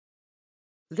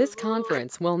This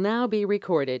conference will now be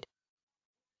recorded.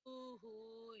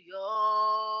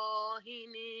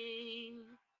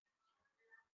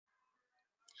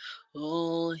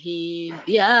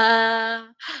 Ohimbia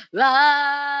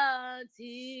Rati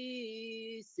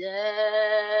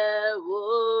Sewo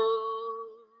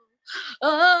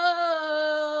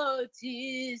Oh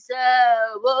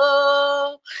Tisewo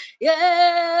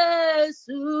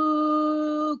Yesu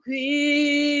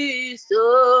Christo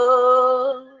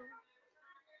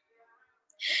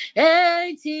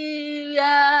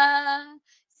Entiria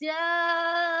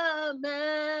Siame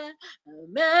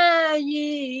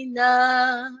Menina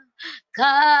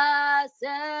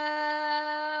Kase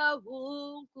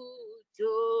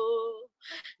Wukuto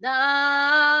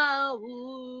Na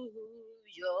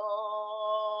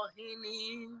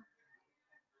Yohini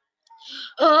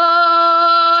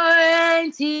Oh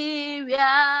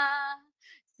Entiria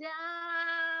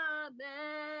Siame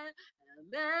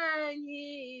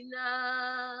Menina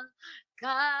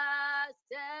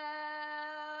Kase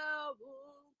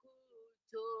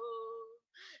Wukuto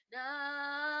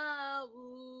Na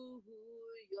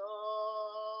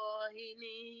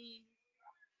Yohini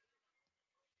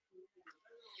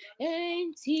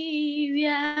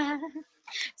Entiria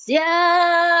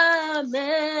Siame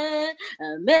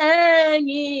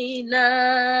Menina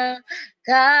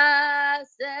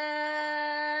Kase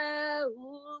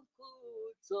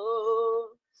Wukuto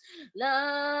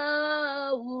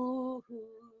La Yohini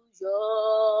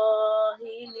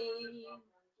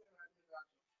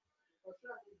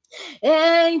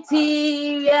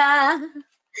Entiria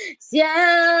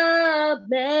Siamenina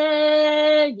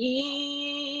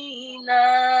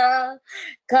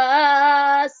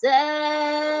Kase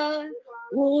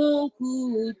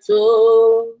Wukuto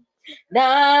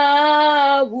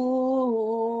Na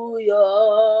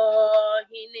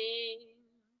Yohini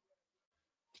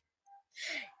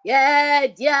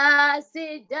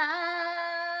Yediasida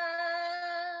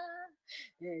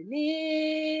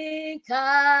Nikabia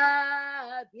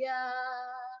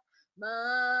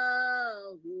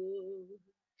Mawu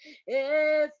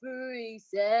Every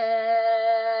say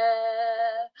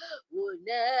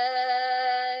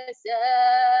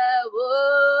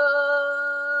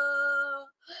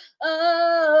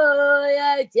Oh,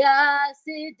 ya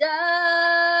jasida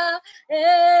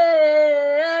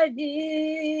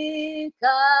ni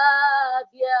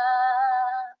kabia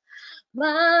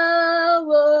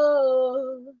mawo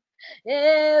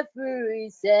every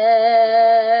say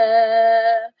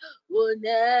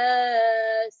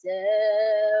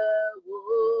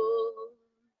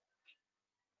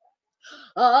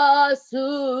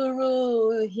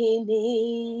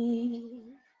Asuruhini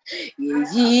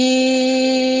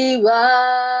Yiwaye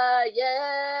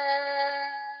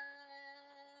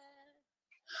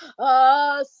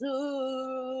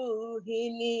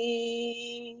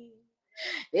Asuruhini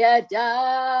Yadawa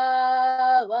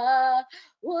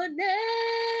Unesewo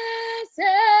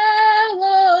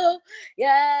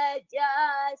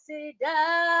Yadasida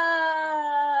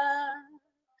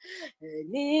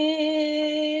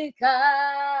Nikabia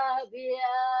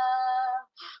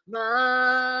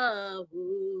Mahu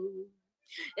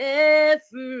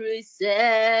Every say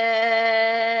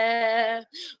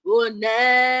Unesewo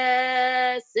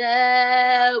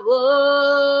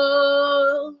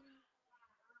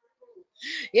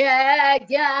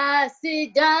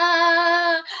Yasida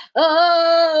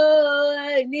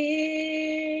Oh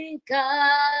Nikabia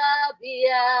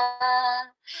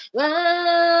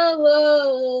Wow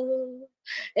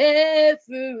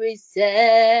Every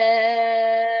say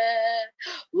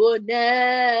Wonesewo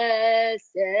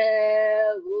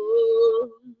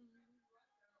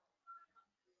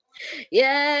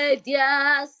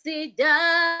Yasida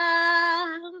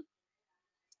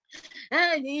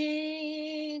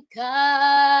Nikabia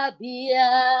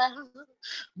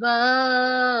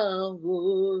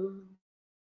Mahu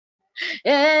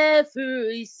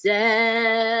every say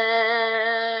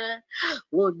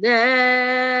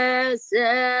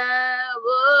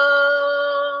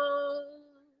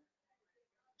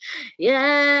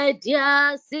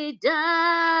Yediasida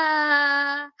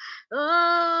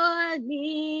Oh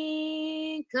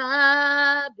Nikabia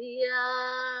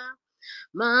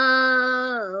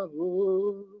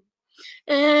Mahu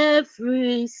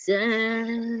every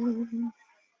sound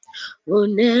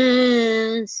will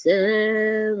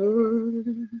answer.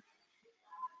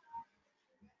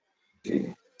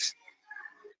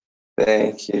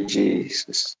 Thank you,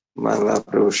 Jesus.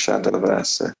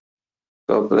 Malaproshadavasa.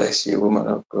 God bless you, woman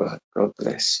of God. God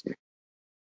bless you.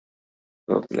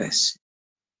 God bless you.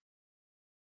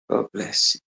 God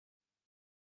bless you.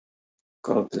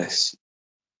 God bless you.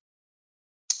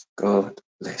 God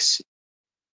bless you.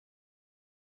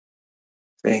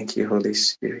 Thank you, Holy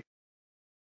Spirit.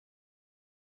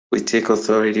 We take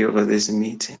authority over this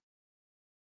meeting.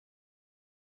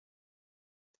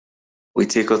 We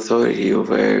take authority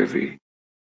over every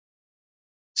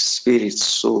spirit,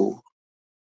 soul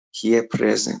here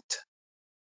present.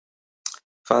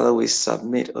 Father, we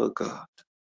submit, oh God,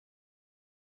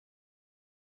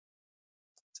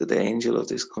 to the angel of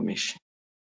this commission.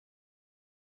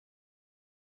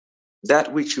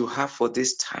 That which you have for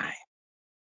this time,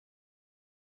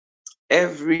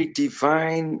 every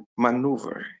divine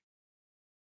maneuver,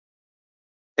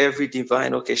 every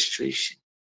divine orchestration,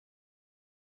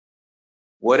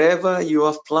 whatever you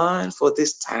have planned for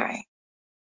this time,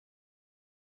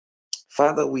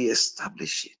 Father, we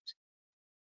establish it.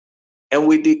 And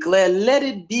we declare, let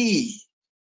it be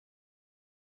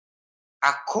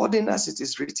according as it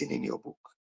is written in your book.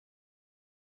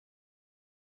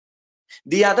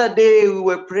 The other day we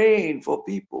were praying for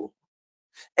people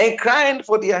and crying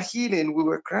for their healing. We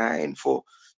were crying for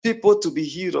people to be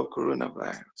healed of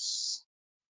coronavirus.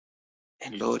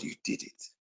 And Lord, you did it.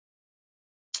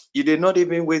 You did not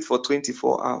even wait for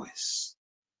 24 hours.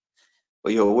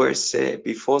 But your word said,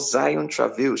 before Zion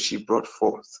travailed, she brought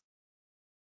forth.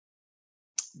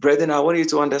 Brethren, I want you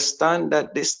to understand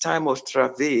that this time of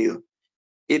travail,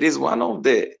 it is one of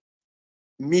the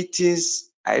meetings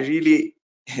I really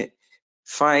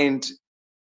find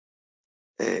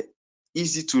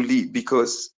easy to lead,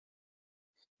 because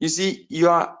you see, you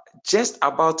are just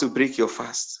about to break your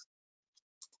fast.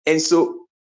 And so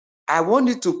I want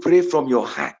you to pray from your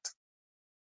heart.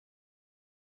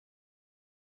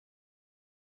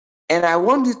 And I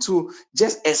want you to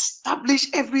just establish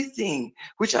everything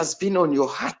which has been on your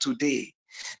heart today.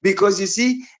 Because you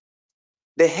see,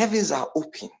 the heavens are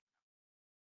open.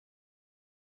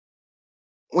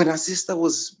 When our sister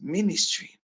was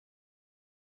ministering,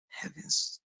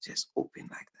 heavens just opened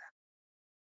like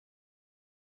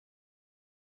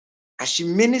that. As she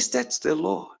ministered to the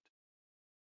Lord,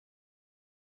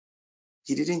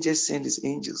 he didn't just send his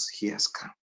angels, he has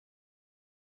come.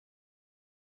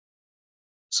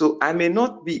 So I may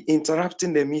not be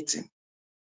interrupting the meeting,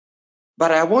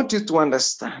 but I want you to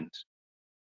understand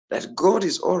that God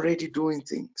is already doing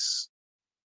things.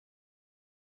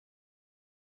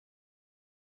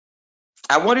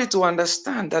 I want you to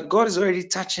understand that God is already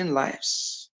touching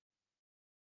lives.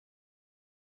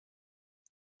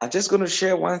 I'm just going to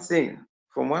share one thing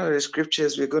from one of the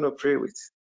scriptures we're going to pray with,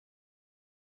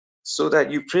 so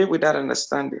that you pray with that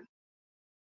understanding.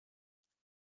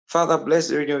 Father, bless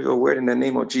the reading of your word in the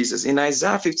name of Jesus. In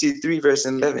Isaiah 53 verse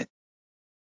 11,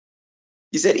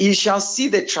 he said, he shall see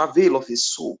the travail of his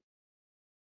soul,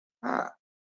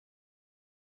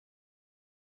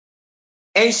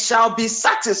 and shall be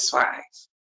satisfied.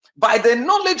 By the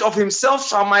knowledge of himself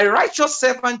shall my righteous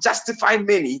servant justify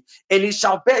many, and he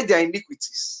shall bear their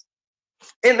iniquities.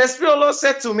 And the Spirit of the Lord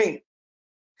said to me,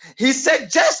 he said,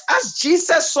 just as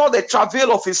Jesus saw the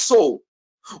travail of his soul,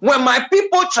 when my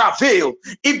people travail,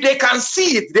 if they can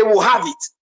see it, they will have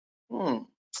it.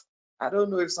 I don't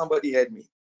know if somebody heard me.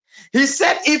 He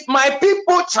said, if my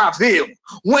people travail,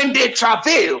 when they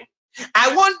travail,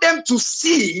 I want them to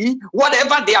see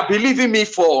whatever they are believing me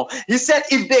for. He said,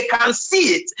 if they can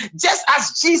see it, just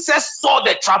as Jesus saw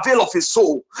the travail of his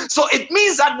soul. So it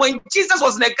means that when Jesus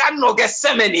was in the Garden of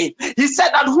Gethsemane, he said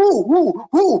that who,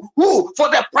 for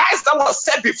the price that was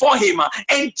set before him,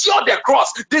 endured the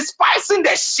cross, despising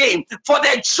the shame, for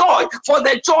the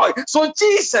joy. So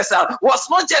Jesus was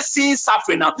not just seeing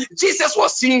suffering, Jesus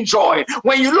was seeing joy.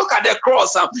 When you look at the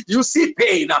cross, you see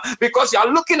pain, because you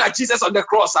are looking at Jesus on the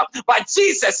cross. But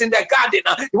Jesus in the garden,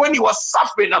 when he was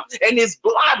suffering and his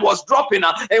blood was dropping,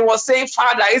 and was saying,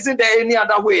 Father, isn't there any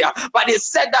other way? But he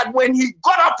said that when he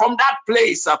got up from that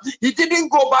place, he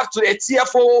didn't go back to the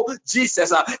tearful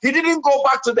Jesus. He didn't go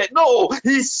back to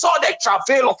he saw the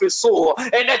travail of his soul.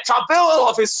 And the travail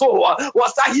of his soul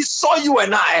was that he saw you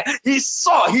and I. He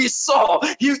saw. He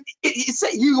said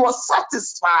he was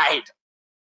satisfied.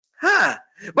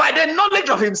 By the knowledge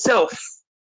of himself.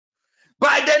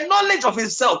 By the knowledge of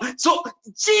himself. So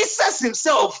Jesus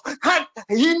himself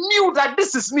he knew that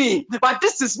this is me, but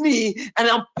this is me, and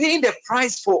I'm paying the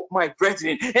price for my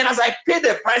brethren. And as I pay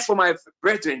the price for my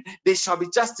brethren, they shall be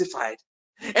justified.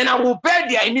 and I will bear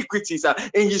their iniquities. And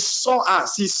he saw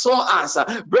us. He saw us.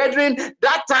 Brethren,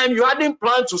 that time you hadn't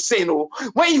planned to sin. Oh,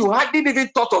 when you hadn't even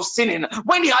thought of sinning,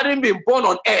 when you hadn't been born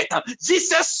on earth,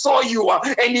 Jesus saw you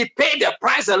and he paid the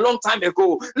price a long time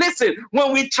ago. Listen,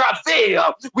 when we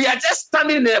travail, we are just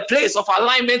standing in a place of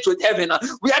alignment with heaven.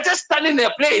 We are just standing in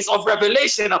a place of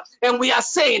revelation, and we are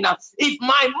saying, if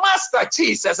my master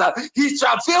Jesus, he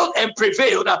travailed and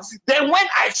prevailed, then when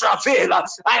I travail,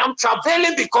 I am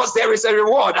travailing because there is a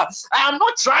reward. I am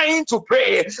not trying to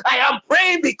pray. I am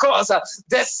praying because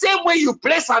the same way you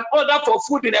place an order for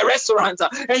food in a restaurant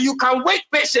and you can wait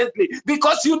patiently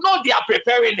because you know they are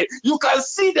preparing it. You can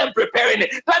see them preparing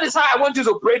it. That is how I want you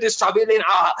to pray this travailing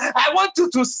hour. I want you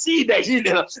to see the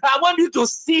healing. I want you to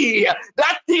see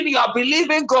that thing you are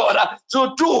believing God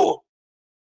to do.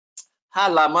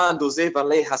 Halamando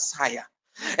zevale hasaya.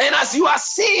 And as you are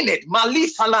seeing it,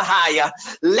 Malifalahaya,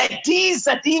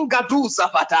 Letiza Dingaduza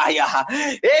Fataya,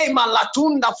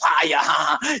 Malatunda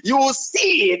Fire, you will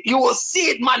see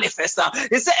it, manifest.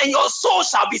 He said, and your soul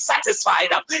shall be satisfied.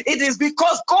 It is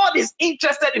because God is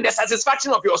interested in the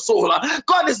satisfaction of your soul.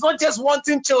 God is not just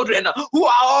wanting children who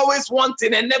are always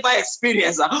wanting and never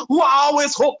experience, who are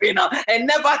always hoping and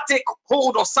never take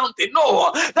hold of something.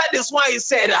 No, that is why he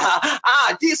said,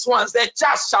 these ones, the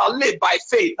just shall live by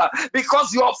faith, because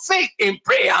your faith in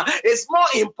prayer is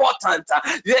more important.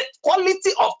 The quality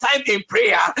of time in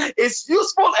prayer is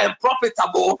useful and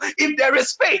profitable if there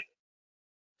is faith,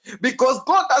 because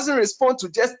God doesn't respond to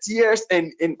just tears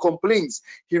and complaints.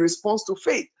 He responds to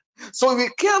faith. So we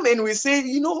come and we say,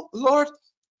 Lord,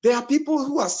 there are people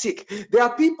who are sick. There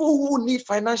are people who need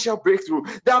financial breakthrough.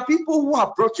 There are people who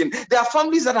are broken. There are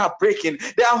families that are breaking.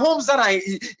 There are homes that are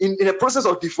in the process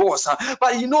of divorce.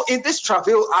 But in this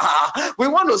travail, we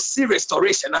want to see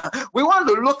restoration. We want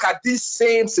to look at this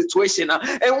same situation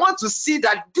and want to see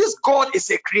that this God is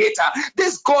a creator.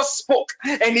 This God spoke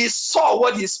and he saw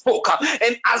what he spoke.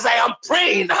 And as I am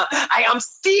praying, I am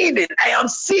seeing it. I am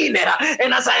seeing it.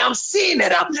 And as I am seeing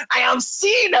it, I am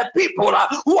seeing the people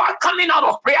who are coming out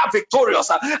of prayer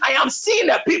victorious. I am seeing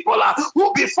the people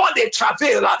who before they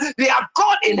travail, their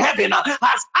God in heaven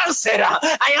has answered.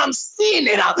 I am seeing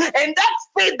it, and that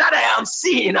faith that I am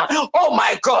seeing, oh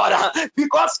my God,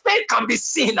 because faith can be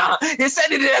seen. He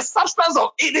said it is the substance of,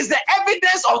 it is the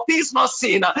evidence of things not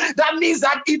seen. That means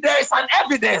that if there is an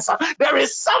evidence, there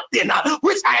is something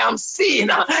which I am seeing,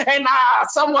 and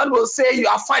someone will say you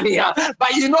are funny,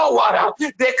 but you know what?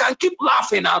 They can keep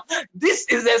laughing. This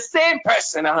is the same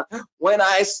person when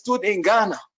I stood in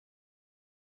Ghana,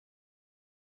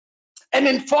 and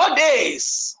in 4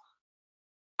 days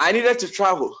I needed to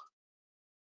travel.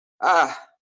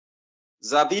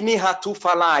 Zavini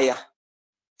hatufalaya,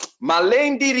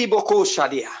 malendi riboko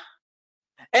shadia,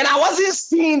 and I wasn't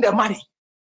seeing the money.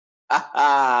 But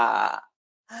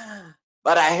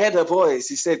I heard a voice.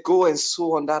 He said, "Go and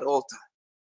sow on that altar."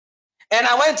 And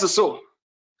I went to sow,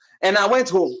 and I went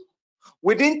home.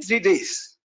 Within 3 days,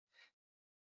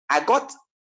 I got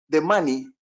the money,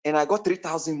 and I got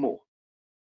 3,000 more.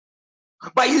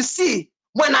 But you see,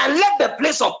 when I left the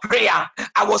place of prayer,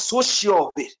 I was so sure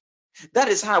of it. That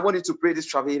is how I want you to pray this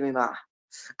travailing hour.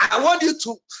 I want you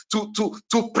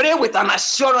to pray with an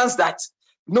assurance that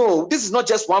no, this is not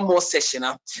just one more session.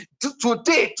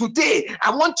 Today,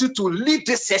 I want you to leave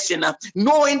this session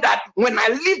knowing that when I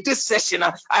leave this session,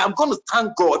 I am going to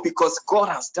thank God because God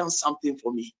has done something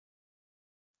for me.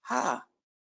 I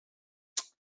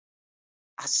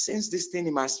sense this thing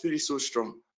in my spirit so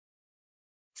strong.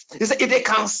 He said, if they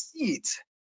can see it,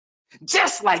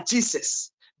 just like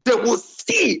Jesus, they will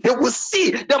see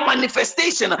the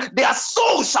manifestation. Their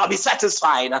soul shall be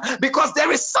satisfied, because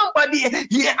there is somebody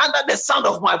here under the sound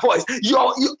of my voice.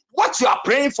 What you are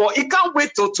praying for, it can't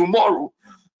wait till tomorrow.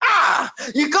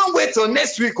 You can't wait till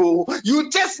next week.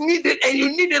 You just need it, and you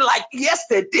need it like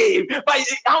yesterday. But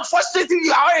unfortunately,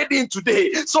 you are already in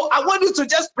today. So I want you to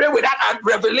just pray with that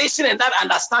revelation and that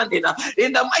understanding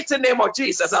in the mighty name of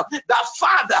Jesus. That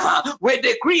Father, we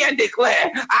decree and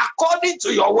declare according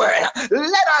to your word.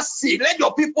 Let us see, let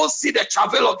your people see the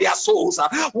travail of their souls.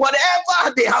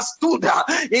 Whatever they have stood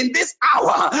in this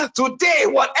hour today,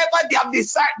 whatever they have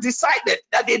decided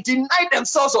that they deny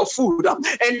themselves of food and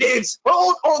they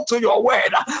hold hold to your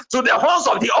word, to the horns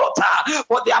of the altar,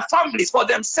 for their families, for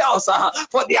themselves,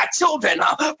 for their children,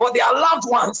 for their loved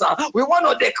ones. We want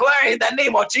to declare in the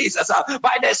name of Jesus,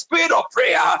 by the spirit of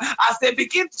prayer, as they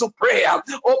begin to pray,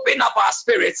 open up our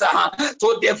spirits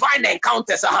to divine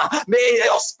encounters. May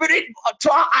your spirit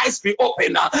to our eyes be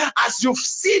open as you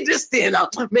see this thing.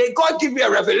 May God give you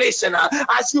a revelation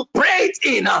as you pray it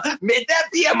in. May there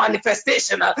be a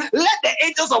manifestation. Let the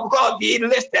angels of God be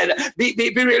lifted, be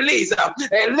released.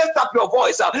 And lift up your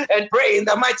voice and pray in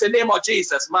the mighty name of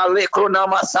Jesus. Malekuna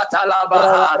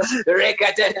masatalabaha,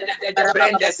 rekete de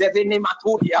brende sevini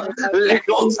maturia,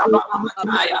 ledo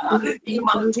sabalamataya,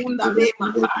 imantunda le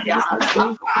mataya,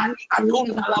 apani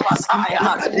katunda la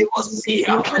basaya. You will see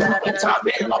the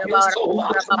travail of your soul.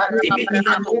 Antimini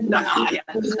atunda haya,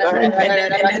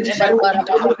 repenene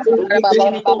kunda,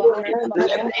 libini kunda,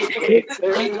 lebede,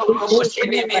 rendo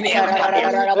roboshini mini ataya,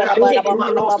 rapini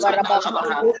malosa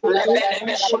nalaba, lebene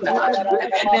mekunda,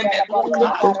 lebene mekunda,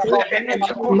 lebene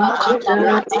mekunda,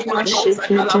 ratima dosa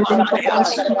nalabahaya,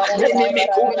 atini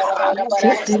mekunda,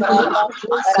 resta,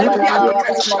 asembia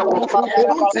nikachia,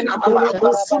 eruti na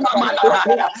malabasuna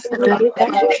manahaya,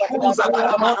 ratemene kuza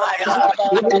balamahaya,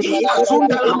 adi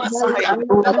atunda la masaya.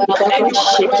 Let your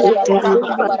anointing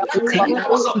fall. Let that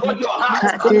was upon your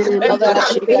heart. And that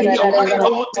has been your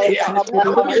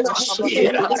cry to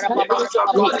share. Because your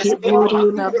God is able.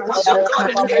 Because your God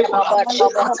is able.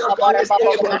 Because your God is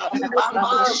able.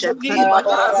 Amazuni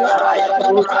badazaya.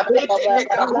 Radebele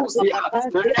karuzia.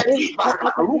 Redi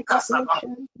bararuka sama.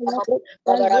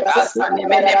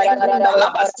 Asanimene mekunda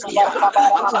labasia,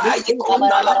 abayi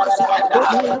kunda labasanda,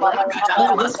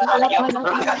 rakadala masaya,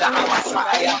 rakadala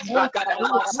masaya, rakadala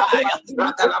masaya,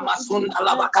 rakadala masunda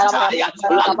labakataya,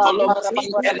 lantolo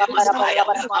masintele masaya,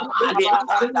 amali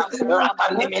akanda,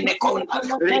 rakanimene kunda,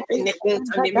 repene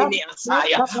kunta nimini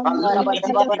asaya,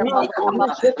 alibidi bidi bidi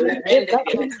kunda,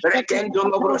 lebende, rekendo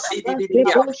lobrosidi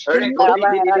bidia, rekodi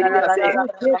bidi bidia se,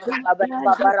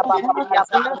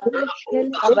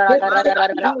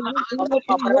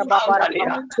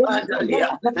 Andalia,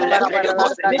 Andalia,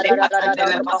 Lepredicos and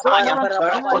Menecatele Masaya,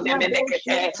 Rakone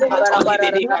Menecate, Atoni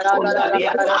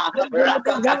Medicatundalia,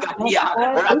 Rakakatia,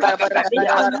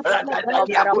 Rakakatia,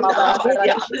 Rakadalia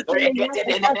Kundalabasia,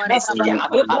 Reketed Messia,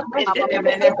 Apended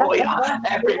Menepoya,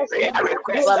 every prayer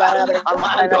request,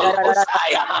 Amando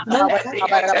Osaya, every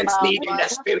urgent need in the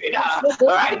spirit,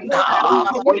 right now,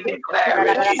 we declare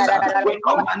release, we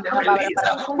command the release,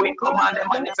 we command the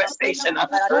manifestation.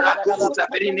 Rakuza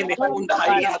Berini Mikunda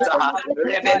Hayata,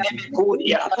 Rebene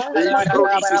Mikudia, Libro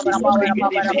Disibi,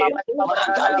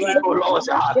 Manta Libo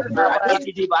Loja,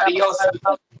 Rakiti Barrios,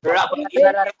 Rabbi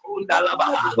Kunda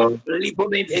Labaha,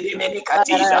 Libumi Pedimini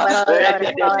Katiza,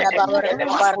 Redele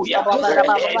Masuya,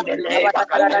 Redele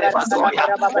Bakatele Basoya,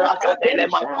 Rakatele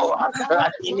Makoa,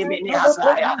 Ratini Mini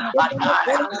Hasaya,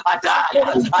 Adaya,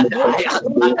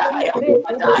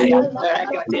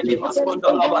 Rekatele Masundo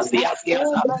Labasia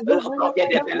Siasa, Loproke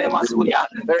de Pele Masuya,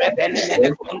 Rebene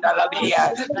Kunda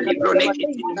Labia, Librone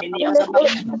Kitini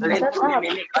Miniasuya, Librone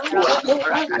Minikatua,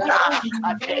 Rakata,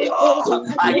 Adeo,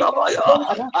 Ayoboyo,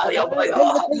 Ayoboyo,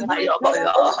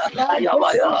 Ayoboyo,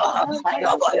 Ayoboyo,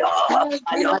 Ayoboyo,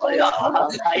 Ayoboyo,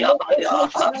 Ayoboyo,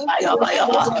 Ayoboyo,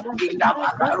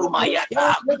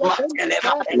 Indabararumayata,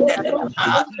 Matelema Pendelema,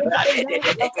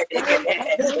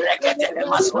 Rekatele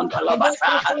Masunda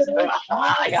Lobasa,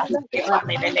 Rataya,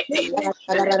 Ivaminectin,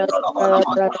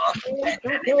 Lendolomono,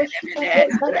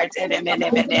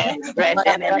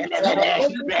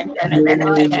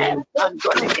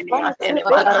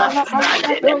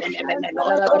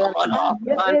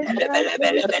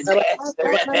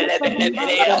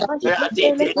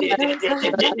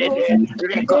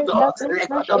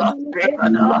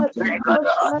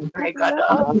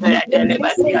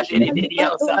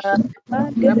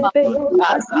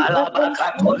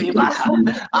 Asalabakatolibaha,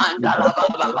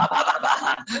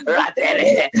 andalababababaha,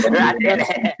 radele, radele,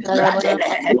 radele,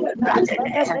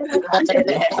 radele,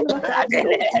 radele,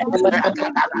 radele,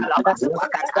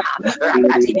 rakadalabasuakata,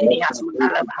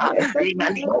 rakatibiniasundalaba,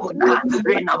 rimanikunda,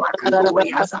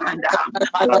 rinamakatoria sanda,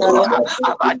 atua,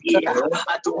 abadia,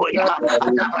 atuya,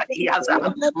 atabadiaza,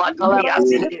 maturia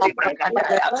sindiri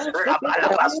brakadaya,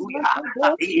 rabalabasuya,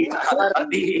 abia,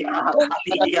 abia,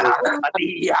 abia,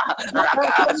 abia,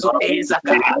 rakazo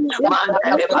ezaka,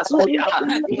 mandele basuya,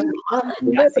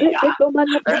 Yasia,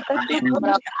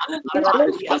 Hallelujah,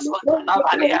 Amalia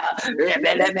Sotalabalia,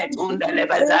 Rebele Metunda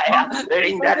Lebazaya,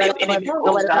 Rinda Lebini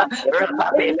Mikunda,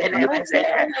 Rapabe Belebeze,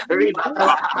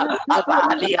 Ribaka, Aba,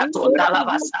 Alia Tunda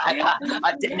Lavasaya,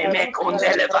 Adeneme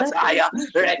Kundele Vasaya,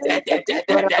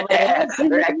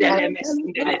 Redele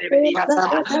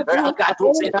Mesindeliasa,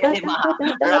 Ragatu Senema,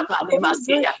 Rakali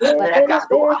Masia,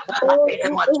 Ragatua, Atene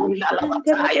Matunda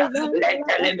Lavasaya,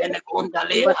 Letele Menekunda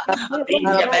Lea,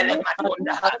 Abinia Bele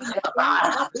Matunda,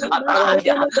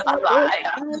 Abaya,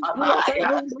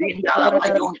 Indala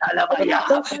Mayunda Lavaya,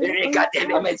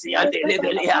 Recatele Messia de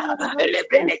Levelia,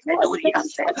 Lebene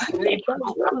Kedurias, Libra,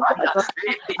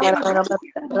 Lebene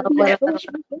Maturia,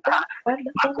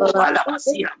 Macoba la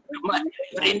Masia,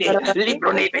 Prende,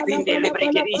 Librone Petinde,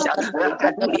 Lebrecherisha,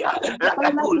 Ragadulia,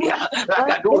 Ragadulia,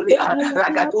 Ragadulia,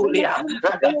 Ragadulia,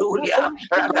 Ragadulia,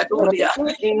 Ragadulia,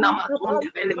 Inamatun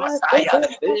de Masaya,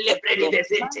 Lebre de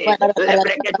Sente,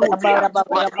 Lebrechedusia,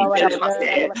 Marite le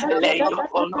Mase, Leio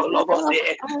Cono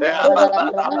Lobose,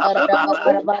 Rababa,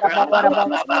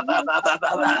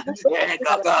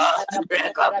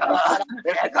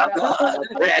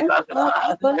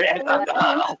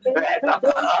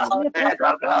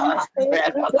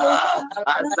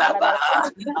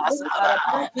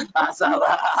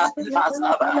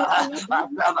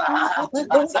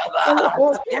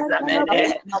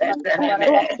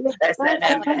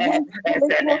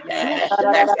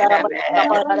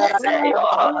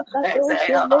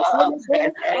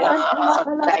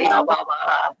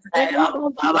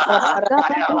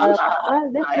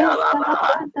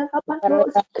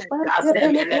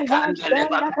 Casemele candele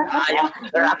bakaya,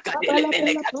 rakadele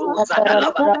menekatuza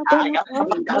della bakaya,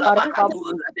 indala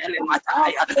bakatuza delle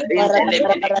mataya, indele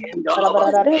menekendolo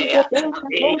basea,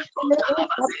 avea tota la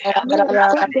basea,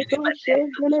 rakadele basea,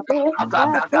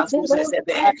 agaga suse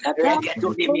sebe,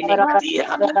 regetu di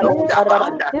minikatia, unda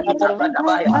banda kita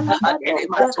badabaya, adele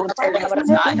masuntele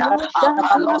basaya,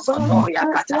 apalo sotoya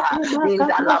kata,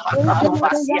 indala bakalu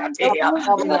basiatea,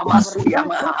 inamasuya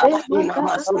maha,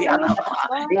 inamasuya namaha,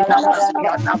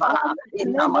 inamasuya namaha,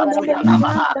 inamasuya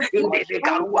namaha,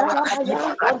 indedegarua,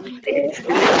 ibakadite,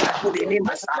 ibakadine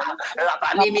masa,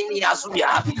 rabani mini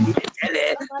asuya,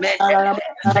 metele, metele,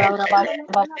 metele,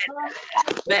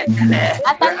 metele,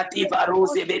 rativa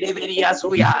rose bedeveria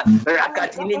suya,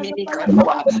 rakatini mini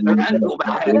karua,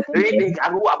 randuba, rebe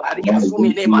garua baria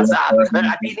sumine masa,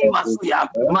 radini masuya,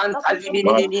 mantali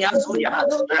mini asuya,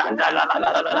 randa la la la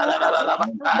la la la la la la la,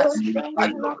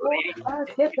 rabando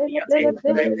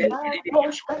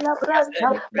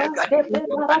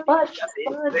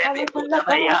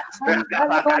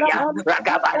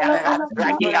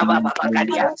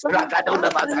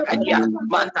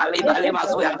Mantali bale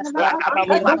masuya,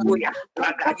 rakabini makuya,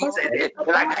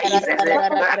 rakaizeze,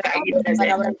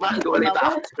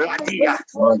 mandoleba, radia,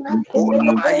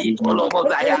 Unamahi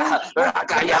Olomozaya,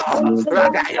 Ragaya,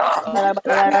 Ragaya,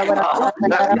 Ragaya,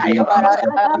 Ragaya,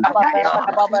 Ragaya,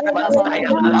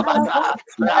 Masaya Alabasa,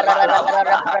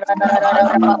 Rabalabasa,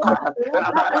 Rabalabasa,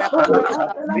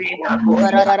 Rabalabasa, Rita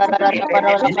Kodia,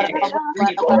 Rita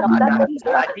Rigomada,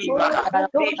 Radiva,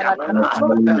 Rita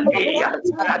Radea,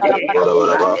 Radea,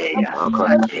 Radea,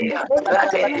 Radea, Radea,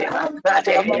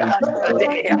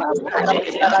 Radea, Radea,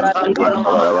 Radea,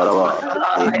 Andalaya,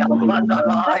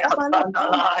 Andalaya, Andalaya,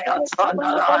 Andalaya,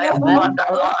 Andalaya,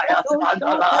 Andalaya,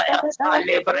 Andalaya,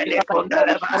 Alebrele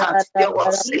Condaleva, you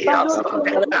will see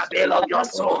the travail of your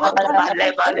soul,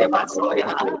 Aleva Leva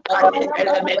Soya,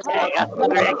 Alemetea,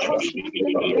 Rekidi,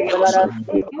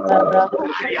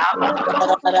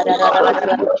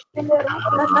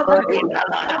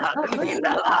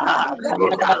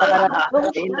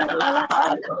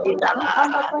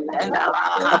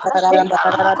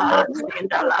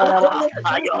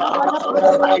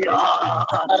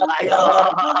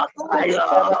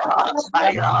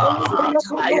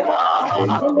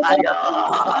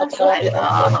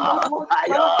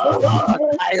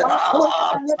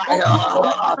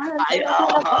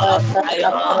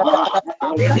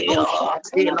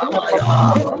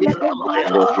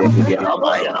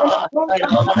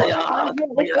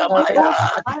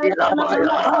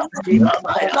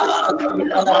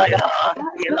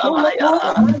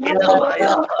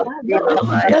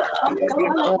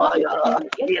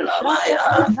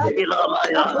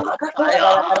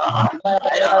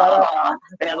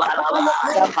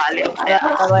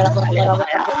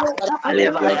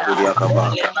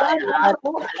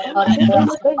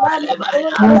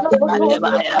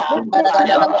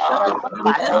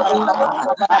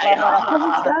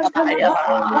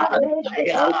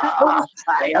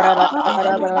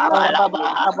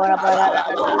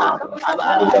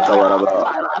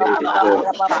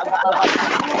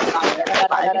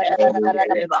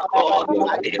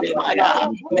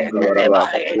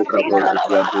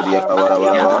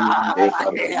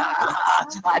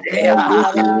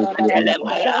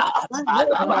 Elemaya,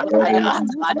 Alabakaya,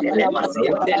 Adelemasi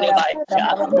and Delebaya,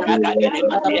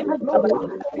 Ragadelemasi and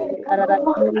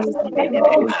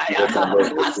Asamalebaya,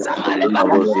 Asamalebaya,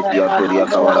 Kabrosi Dianturia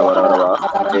Kabarabaraba,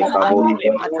 Ekabos,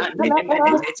 Adele Matande de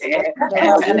Medicete,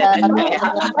 Etelemetea,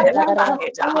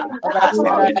 Elabaketa,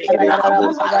 Asemelea,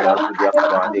 Ekabos Dianturia Arabakata,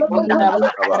 Kaba, Ekabos Yakaba,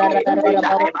 Undalabakate,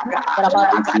 Indalebaka,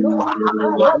 Akadua,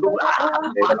 Madua,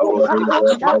 Ekabos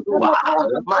Madua, Madua,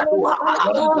 Madua,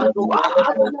 Madua,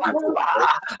 Madua,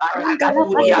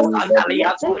 Aragaturia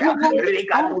Sandalia Tuya,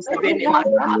 Rigadu Sebene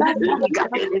Masa,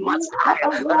 Ligadele Masaya,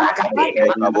 Ragadea,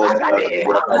 Ekabos Ragadea,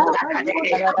 Dianturia Kaba,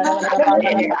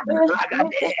 Ragadea,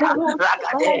 Ragadea, Ragadea,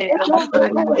 Ragadea,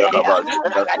 Ragadea, Yakaba,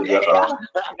 Dianturia Ragadea, Kaba,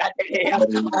 Ragadea,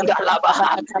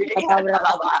 Andalaba,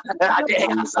 Ekandalaba,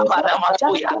 Radea Samara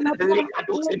Matuya,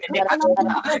 Ligadu Semene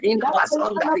Katuya,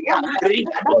 Indabasondaria,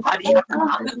 Rigadu Pariaka,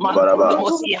 Mantulo Baraba,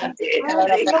 Mosiante,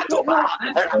 Rekatoba,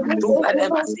 Rakatuba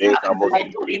Lemasia, Ekabos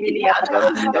Lenduri Miliata,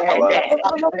 Dianturia Kaba,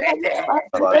 Rede, Rede,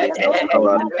 Rede,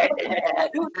 Kabar, Rede,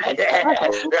 Rede,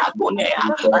 Ragunea,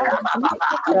 Rababa,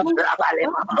 Rabale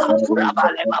Mama,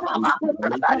 Rabale Mama,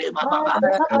 Rabale Mama,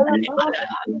 Rabale Mama,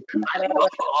 Alio,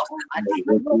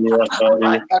 Adibia,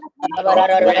 Adibio,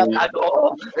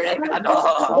 Recado, Recado,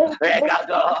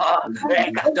 Recado,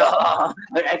 Recado,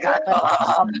 Recado,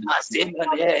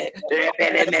 Asimile,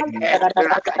 Rebele Meke,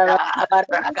 Ragada,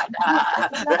 Ragada,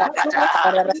 Ragada,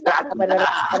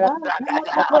 Ragada,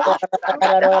 Ragada,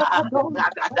 Ragada,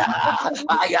 Ragada,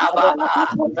 Ayababa,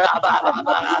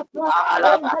 Rababa,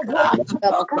 Alabaka,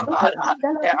 oh God,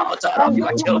 the altar of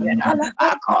your children,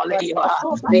 I call you,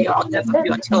 the altars of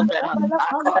your children,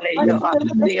 I call you,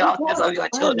 the altars of your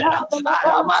children,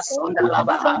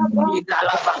 Aramasundalaba,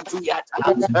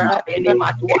 Idalabatiata, Rabeni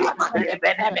Matua,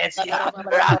 Rebene Mesia,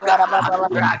 Raga,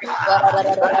 Raga,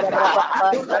 Raga,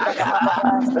 Raga,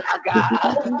 Raga,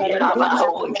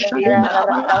 Ilabao,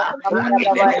 Indalaba,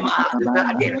 Ragelema,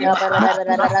 Ragelema,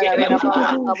 Ragelema,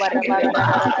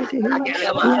 Ragelema,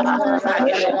 Ragelema,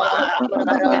 Ragelema,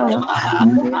 Ragelema,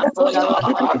 Asoyo,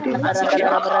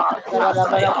 Asoyo,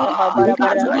 Asoyo,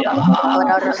 Asoyo,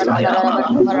 Asoyo,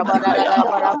 Asoyo,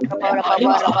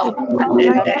 Asoyo,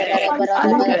 Adebe,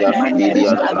 Adebe,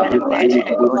 Yasudiria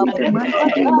Adebe, God, in the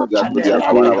mighty name of Yasudia Jesus,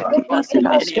 oh God, Kabaraba, keep us in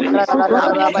our strength, oh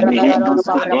God, maintain us,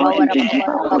 oh God, even the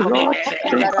hour, Lord,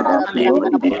 strengthen us, Lord,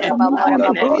 even tomorrow,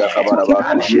 oh God, Yasudia to keep Kabaraba,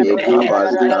 pushing, oh God,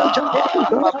 Ekabas to reach our end, oh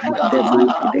God, in the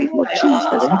mighty name of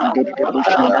Jesus.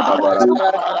 Yakabara,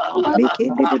 Baraba,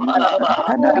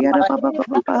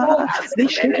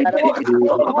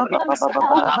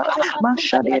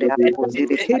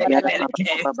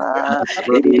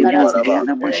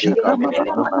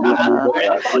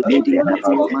 Mediana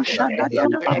bu mashanda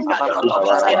diana ba ba ba ba ba ba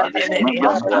Kabaraba, mama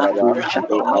Yakabaraba, kabu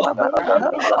shaka ba ba ba ba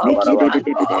mekede de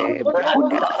de de de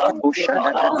bukunde da da bu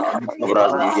shanda da da da ba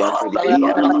Kabras ba Dianturia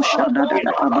mediana mushanda da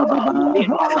da ba ba ba ba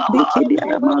mekede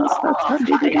ana masa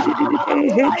tande de de de de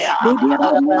de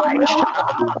mediana mu mashaka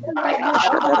ba ba ba ba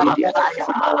mashanda de de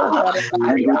ba ba ba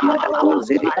mando diana bu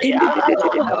zede kende de de de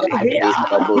de de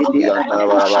Ekabos mediana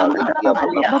mu Yantabaraba, shanda da ba ba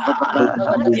ba Yabaraba, ba ba ba ba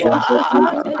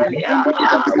kende de de de de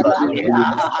de de de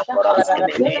Kabaraba,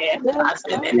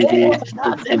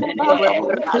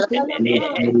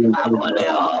 Ekabos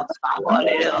Kabaraba,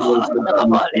 Ekarabos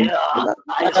Kabaraba,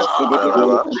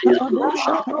 Ekabros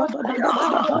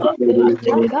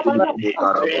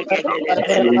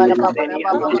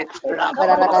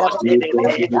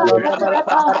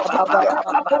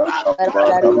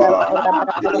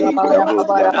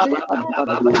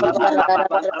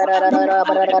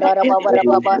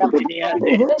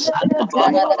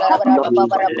Lord,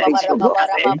 keep our place, oh God.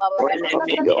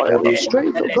 Lord, your oil of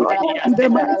strength, oh God. In the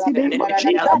mighty name of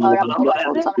Jesus, on the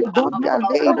altar, oh God, we are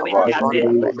laying, oh God, all the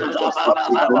burdens of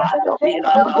suffering, oh God, upon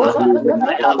you, oh God. We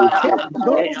lay everything, oh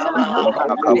God. We know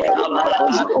that you are waiting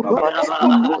for you, oh God. We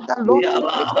know that, Lord,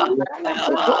 everything you promise,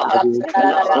 oh God. You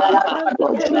will see it done,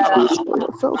 Lord Jesus. Show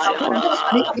yourself strong.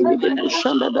 Make any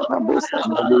demotion that the Bible said.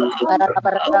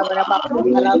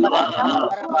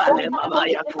 Ale mama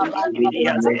ya kuri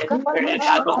kibiriate,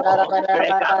 regado,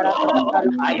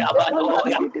 ayabado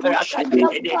ya,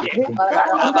 rakadede,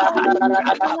 ragaba,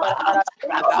 ragaba,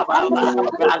 ragababa,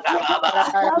 ragababa,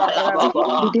 alababa,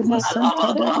 Didima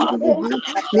Santa alababa, Daddy,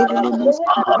 Lady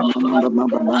Musa,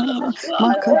 Mamba,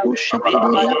 Makabusha,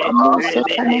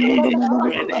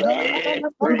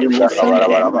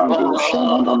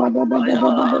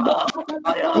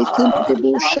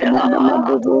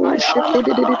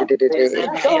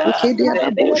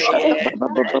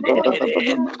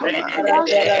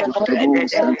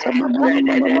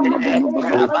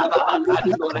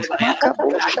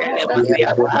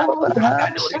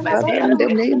 Father, in the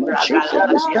name of Jesus,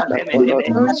 we stand upon the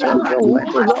authority of your word,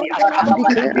 O Lord, and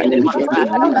declare and immediately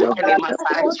release of the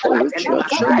purposes for which your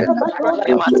children have brought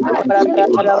us, O Lord,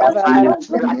 to fulfill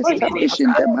and establish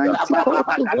in the mighty court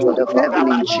of God of heaven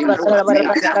in Jesus'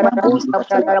 name.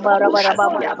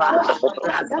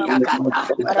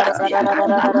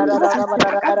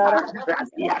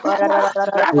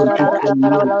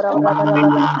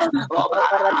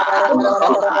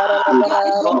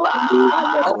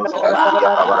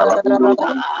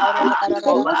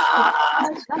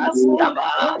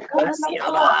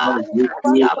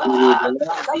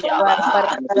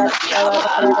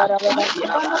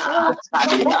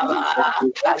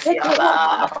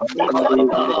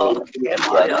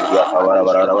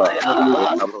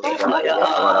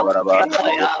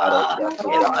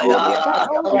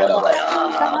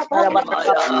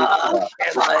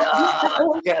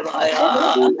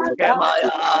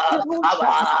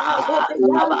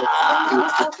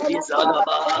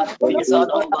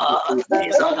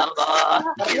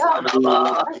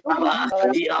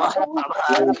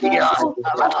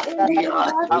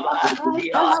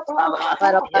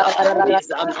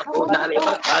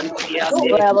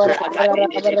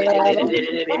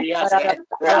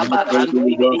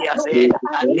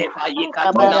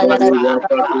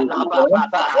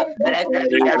 Let there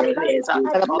be a release of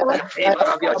the favor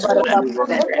of your children.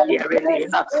 Let there be a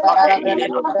release of the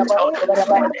healing of your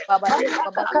children.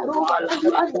 Let there be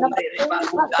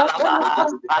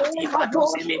a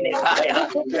release.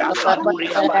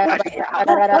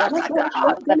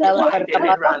 Divine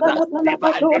deliverance,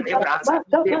 divine deliverance,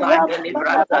 divine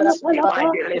deliverance,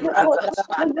 divine deliverance.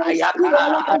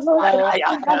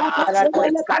 Adayaka,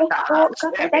 we scatter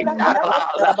every dark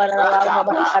cloud.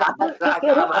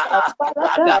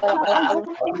 Ragaba,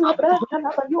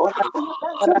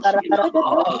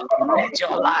 let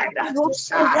your light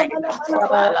shine.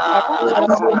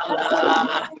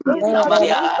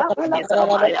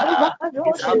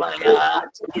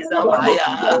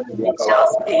 Isabaya, it shall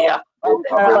see of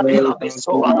the travail of his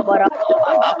soul.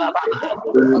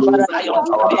 Zion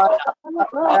travail.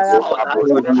 Of God,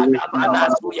 Ragabana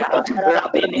Suya,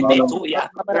 Rabini Metuya,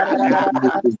 Raga,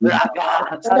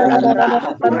 Raga, Raga,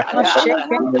 Raga,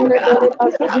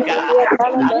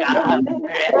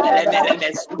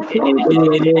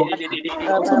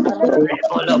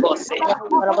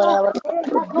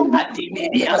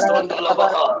 Atimedia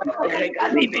sondolobo,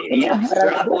 regalimedia,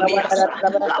 raboniasa,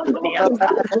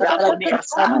 raboniasa,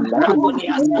 raboniasa,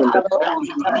 raboniasa,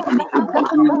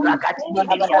 radidididikakwa,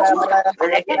 rakatidididiyasuya,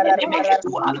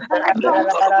 regedelemeketua,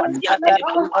 rakidotolopatia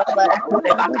telebakwa,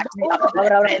 lebakatia,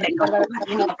 lebrenekatu,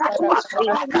 inakatua,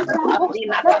 inakatua,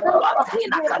 inakatua,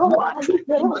 inakatua,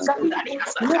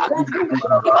 imasundariasaka,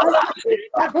 rakatibasa,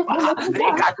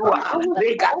 regatua,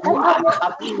 regatua,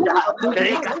 apinda,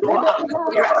 regatua,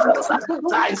 miracles,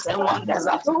 signs and wonders,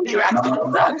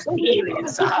 miracles,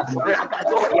 healings,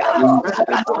 ragadoya,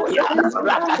 ragadoya,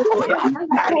 ragadoya,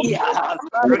 career,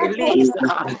 release,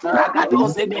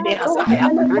 ragadose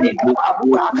meneasaya,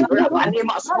 regababua,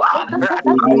 rabanimasua,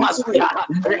 radinimasuya,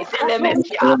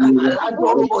 retelemesia,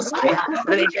 alandorobosaya,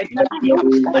 regedidia,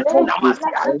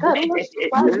 atinamasia, let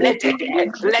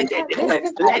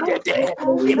it,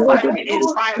 divinely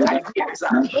inspired ideas,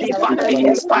 divinely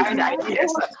inspired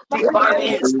ideas,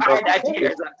 divinely inspired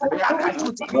ideas.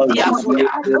 Rakatuti vidia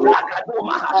suya,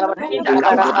 rakadoma,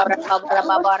 indagaba,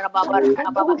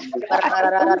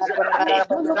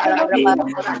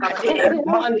 Ragade,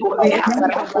 Mandolia,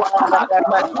 Kakwa,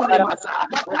 Makule Masa,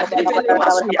 Radevele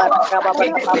Masuya,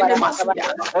 Rakedevele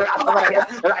Masuya, Rabaya,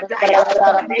 Radaya,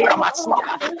 Radea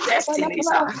Masuya,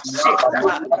 destinies, shift,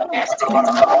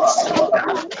 destinies, shift,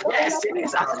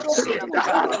 destinies, shift,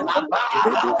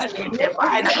 in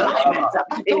divine alignment,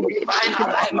 in divine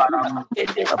alignment, in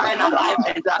divine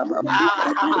alignment.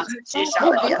 She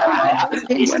shall not die,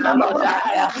 he shall not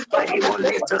die, but he will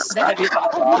live to serve you.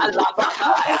 Allah,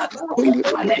 we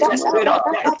command the spirit of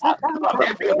death from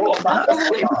every home.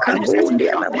 We banish the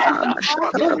spirit of death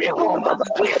from every home.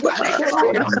 We banish the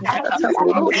spirit of death from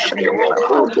every home.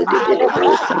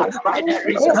 By the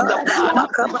reason of the blood,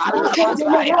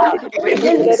 Messiah, we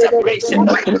bring separation.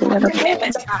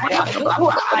 Messiah,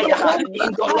 Abaya,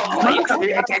 Indoloi,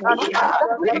 Regedia,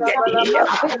 Regedia,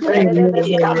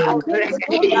 Regedia,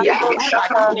 Regedia,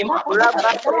 Atunima,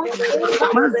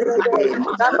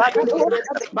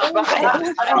 Babaya,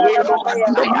 Yelo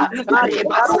Masaya,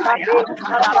 Reba Saya,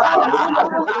 Alabada,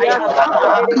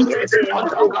 Ayaba,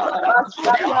 respond, oh God,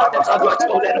 to the altars of your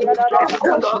children,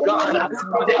 respond, oh God,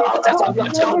 to the altars of your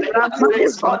children,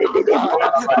 respond, oh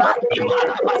God,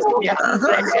 Adimarabasya,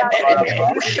 Reteberebe,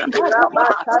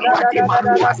 Rikatuma,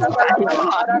 Madimanua,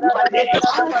 Adima,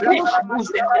 Madema,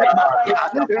 Rikaduze Benemaya,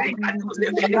 Rikaduze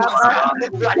Benemasa,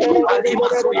 Radima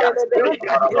Limasuya,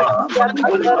 Regadina,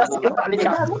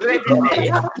 Mandolibasutalia,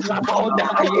 Regedeya,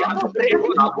 Rabondaya,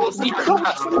 Rebona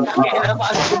Bosiana, Nagena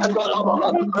Masiandolo,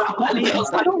 Rabalia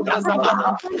Salia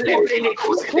Sama, Lebrini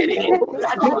Cosibini,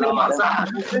 Raduna Masa,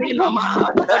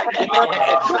 Linama, Ademe,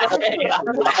 Adea,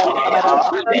 Adea,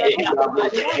 Adea,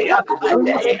 Adea,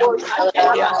 Adea,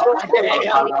 Adea,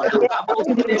 Adea,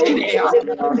 Rakabosidea,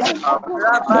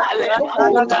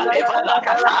 Alebakunda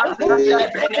lebalakata,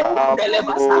 lebrene kundele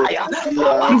basaya,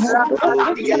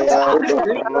 abasukataliata,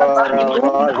 likatani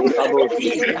mania,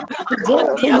 regedia,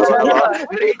 akodia soya,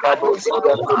 rekado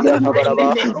sotoa,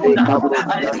 lebrene kunda,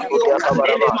 alio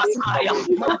kandele masaya,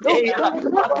 matea,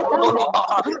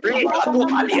 matololoba, rekado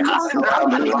malia,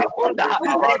 rabani mekunda,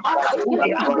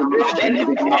 rebakatulia,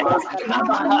 rebelebe,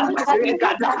 inama,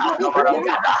 regada,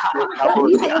 regada,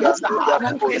 adiasa,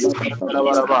 we speak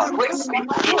peace, we speak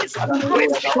peace, we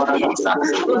speak peace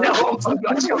to the homes of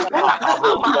your children.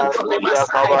 Amandole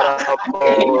Messiah,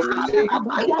 Adea,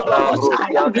 Abandole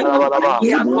Messiah,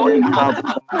 Abadia Konda,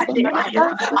 Abandemaya,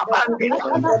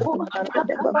 Abandemaya.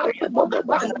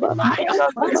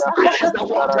 We silence the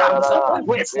war drums.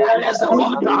 We silence the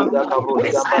war drums.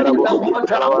 We silence the war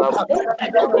drums.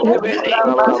 Let the wind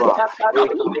release.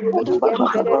 Let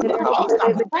the wind exhaust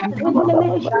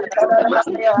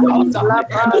every exhaust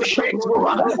every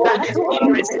breakthrough that is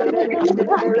being received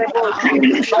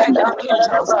by the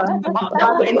angels of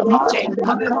the wind of change.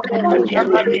 Let them be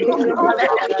released.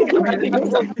 Let them be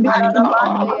released.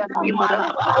 Adima,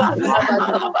 Imalaba,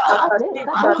 Imalaba,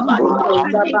 Imalaba,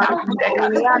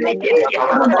 Inakudea, Regedia,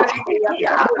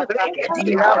 Regedia,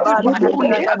 Regedia,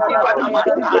 Matundia,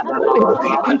 Ibanamata,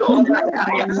 Ribado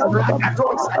Kataya,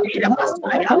 Rakato Salida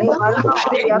Pasaya,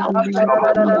 Abadea,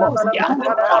 Imanumosia,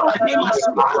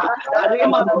 Animasua,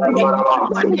 Arema Kundi,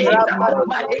 Madeza,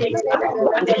 Madeza,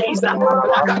 Madeza,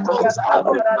 Rakatosa,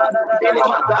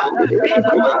 Makundelemata,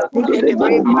 Rema,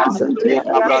 Kundelemata,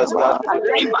 Rema,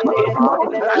 Rema,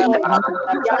 Ragadeza,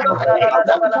 Ragadeza,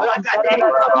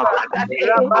 Ragadeza,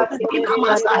 Ragadeza,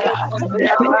 Inamasaya,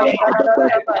 Rebea,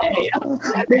 Rebea,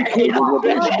 Rebea,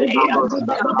 Rebea,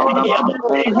 Rebea,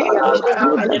 Rebea,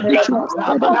 Rebea,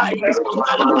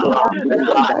 Ayeskumalaba,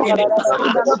 Rabadelemasa,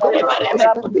 Rebaleme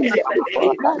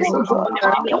Kundelebele,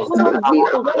 Rikonemaniosa,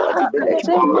 Rama,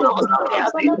 Rikonosa,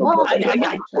 Ay, ay,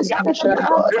 ay,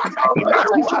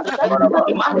 Rakadimarua,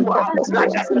 Adimarua,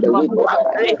 Rakadimarua,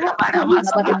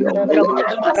 Rekabaramasa,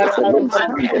 Rekelemasa,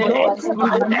 Mandele,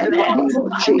 Mandele,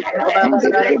 Mandele,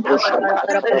 Rekabara,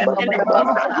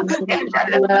 Lebenekonda,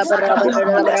 Endelemasa,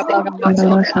 blessing of your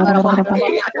children,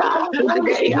 Adeyada,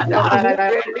 Adeyada,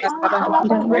 release power,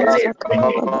 release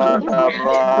grace, release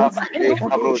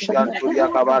manifestation,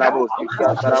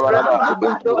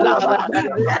 Rababandolaba,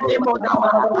 let him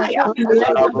Maya,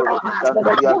 let him pass,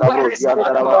 where is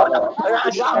Kadoa,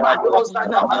 Ragabadosa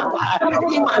Namamba,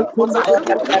 Imanusa,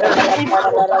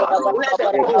 Imanusa, let the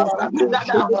host that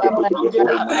have been bounded,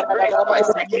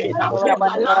 rejoice again,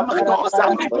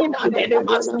 Balamadosa,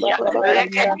 Inanemastia,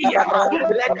 Rekedia,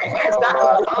 let the hands that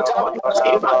hold out on your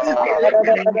ship be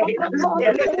lifted again, be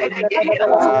lifted again,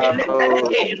 be lifted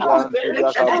again, be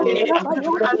lifted again,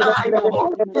 Anayo,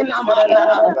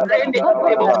 Inamanda, Rende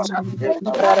Devotion,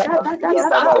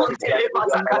 Isakunte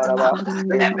Basakata,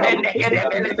 Lebrende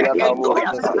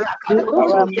Gerebelebekendoya,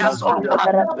 Rakaturia Sonda,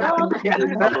 Rakaya,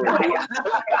 Rakaya,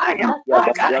 Rakaya,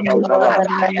 Rakaya,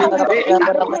 Rakaya,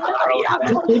 Ekatusa Maria,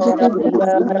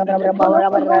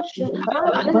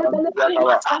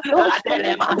 Alimata,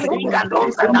 Adelema,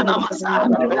 Ingadonza Nanamasa,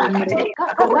 Rakate,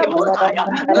 Katorimusaya,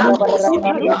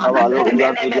 Lantosidia,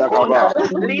 Lebenemekonda,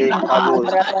 Lilama,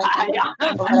 Adaya,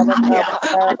 Adaya,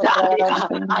 Adaya,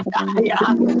 Adaya,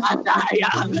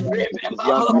 Adaya. Remember,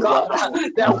 oh God,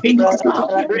 the widows.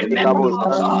 Remember,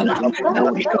 oh God, the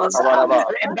widows.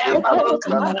 Remember, oh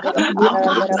God,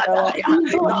 Amazadaya,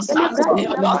 your sons and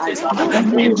your daughters.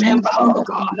 Remember, oh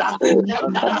God,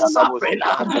 Them that are suffering,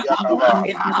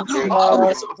 in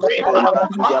of suffering, of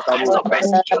kinds of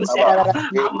persecution.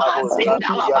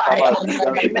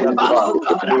 Remember, oh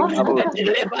God, and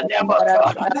deliver them, oh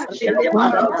God.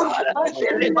 Deliver, oh God.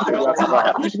 Deliver, oh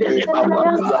God. Deliver,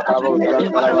 oh God.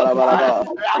 Deliver, oh God.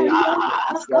 Hello,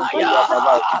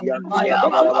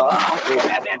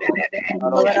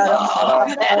 hello, hello.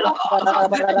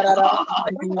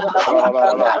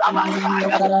 Rabaya,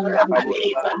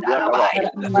 Rabani,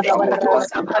 Kandarabaya, Ekuto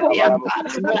Samaniaka,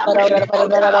 Rabele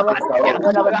Kondalabania,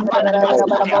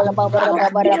 Rabadabasaya,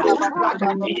 Ragatia,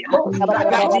 Ragatia,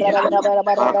 Ragatia,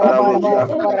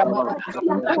 Makarabuzia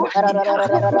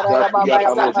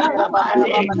Abanesa,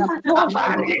 Abanesa,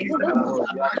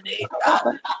 Makarabuzia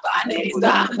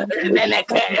Abanesa,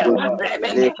 Remenekea,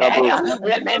 Remenekea,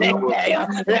 Remenekea,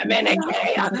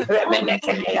 Remenekea,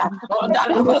 Remenekea,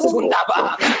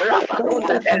 Ondalabasundaba,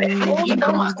 Rabakunda Bele,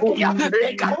 Inamasia,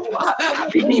 Regatua,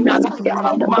 Abinimasia,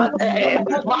 Mantea,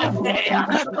 Mantea,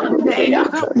 Mantea,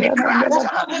 we crash,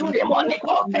 demonic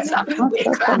altars, we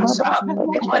crash,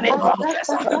 demonic altars,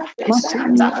 we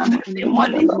shatter,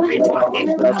 demonic ritual,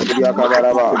 Mandalaba,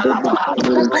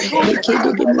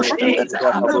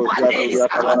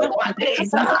 Madeza, Madeza,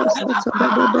 Madeza,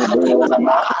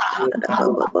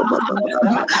 Madeza,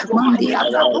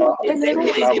 Ragatumaniata,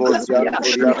 Ezekidimasia,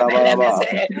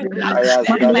 Rebelemese,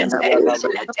 Rabelemese,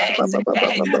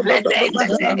 Letezete,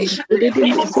 Letezete,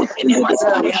 Leminimotini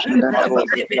Masaya,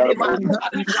 Rabidibini Manta,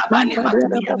 Rabani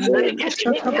Matuya,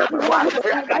 Regetini Miatua,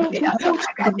 Ragatia,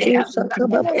 Ragatia,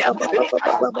 Ragatia,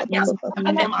 Lekatumania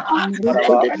Sanemaha,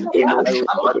 Rekatia,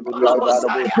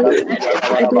 Amantolobosaya,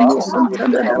 Elemenekuma,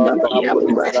 Redikia,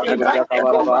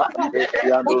 Elimanekuma,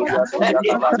 Redikia,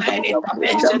 divine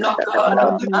intervention of God,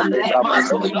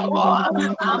 Alemasundabo,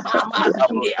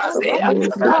 Amamazundiasea,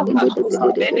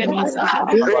 Amatusabenemasa,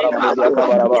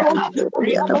 Rekapakania,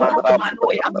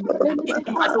 Rikapakumanuya,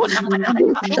 Madonna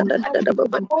Manaya,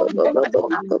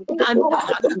 Anda, Anda,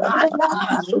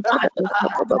 Randa,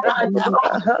 Randa,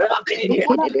 Rabia,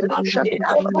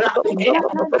 Rabia, Rabia,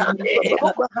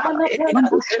 Rabia,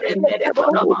 Rabia,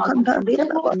 Remedekonomo,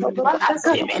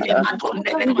 Azimene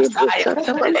matundele Messiah,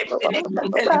 Lemene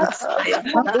kundele Messiah,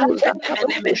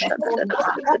 Rantenemene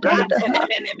kunda,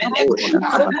 Rantenemene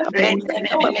kunda,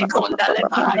 Rentenemene kunda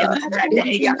lepaya,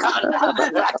 Radeya kanda,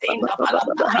 Ratinda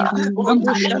balakaya,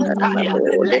 Undale mataya,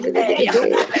 Leteya,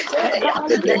 Leteya,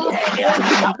 Leteya,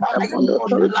 Apaya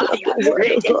kundalaya,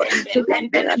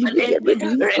 Regedembendele belende,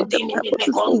 Retini mine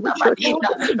kunda badinda,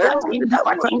 Ratinda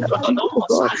badinda dodomo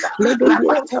sanda,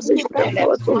 Rapatisipele,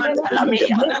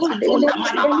 Mantalamia, Atunda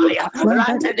Manamaya,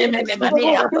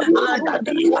 Rantenemania,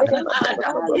 Andadia,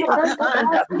 Andadia,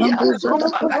 Andadia,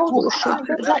 Apagatua,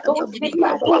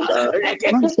 Ratibidikatwa,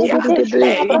 Regetia,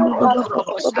 Lay,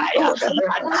 Rodorobosaya,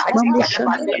 Radatika de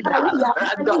Bandita,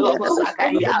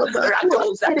 Radolobosakaya,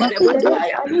 Ratosa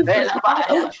Telemataya,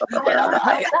 Elabaya,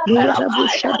 Elabaya,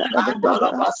 Elabaya,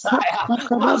 Andolobosaya,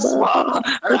 once more,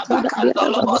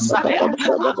 Rabakandolobosaya,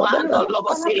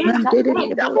 Amandolobosia,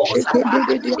 in the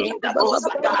Bosaga, in the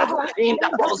Bosaga, in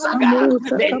the Bosaga,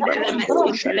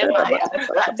 Vendelemesintelemaya,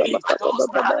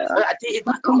 Ratibatosa,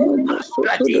 Ratibatosa,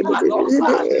 Ratibatosa,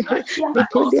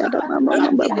 Ratibatosa,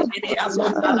 Ratibidea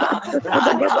Sundala,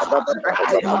 Raya,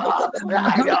 Raya,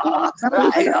 Raya,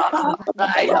 Raya,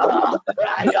 Raya,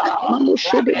 Raya,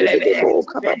 Rabelebe,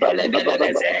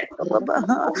 Bedelebeleze,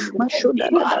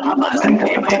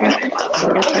 Ibalabasakemekeba,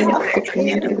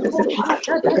 Regedemekosa,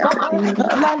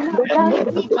 Amakatala,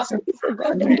 Dalibata,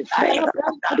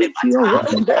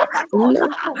 Rakatona,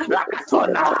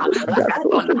 Rakatona,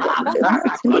 Rakatona,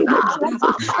 Rakatona,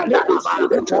 Apandalaba,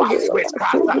 white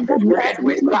witchcraft, red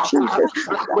witchcraft,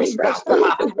 black witchcraft,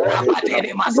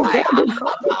 Rabadini Messiah,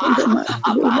 Abba,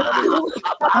 Abba,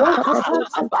 Abba,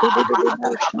 Abba,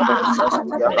 Abba,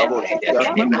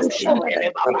 Lepredekene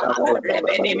Masindele Baba,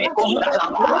 Rebeni Mikunda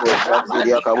Laba,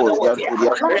 Rabani Kanotia,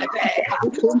 Rebea,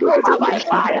 scatter by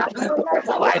fire,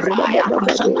 scatter by fire,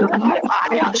 scatter by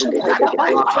fire, scatter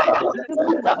by fire,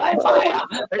 scatter by fire.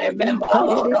 Remember,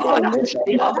 oh God,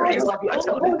 the offerings of your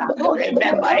children.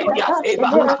 Remember in their favor.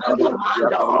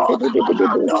 Amando,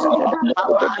 Amando,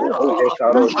 Amando,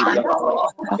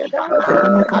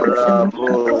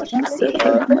 Amando,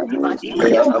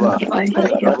 Ivadia,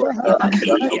 Ivadia,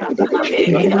 Ivadia,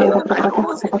 Ivadia,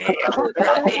 Adosea,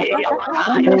 Radea,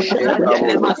 Manaya,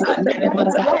 Randele Masandele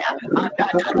Masaya,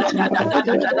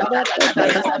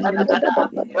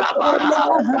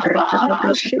 Rabba, Rabba,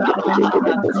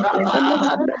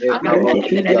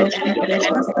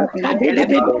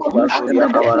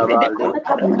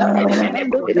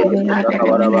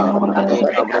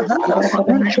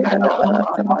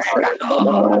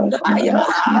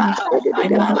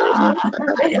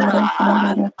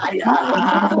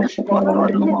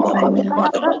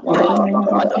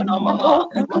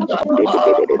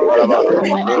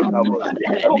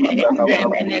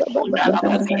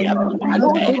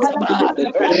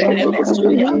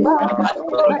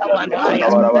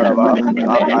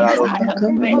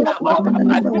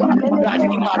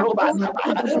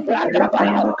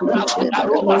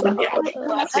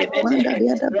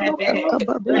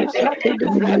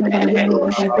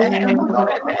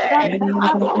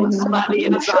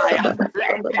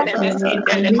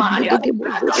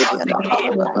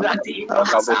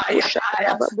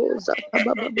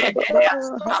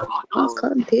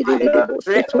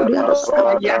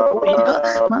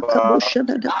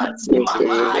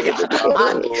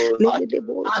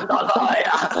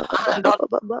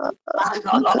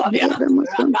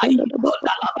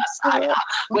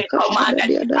 We command a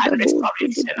divine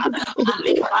restoration.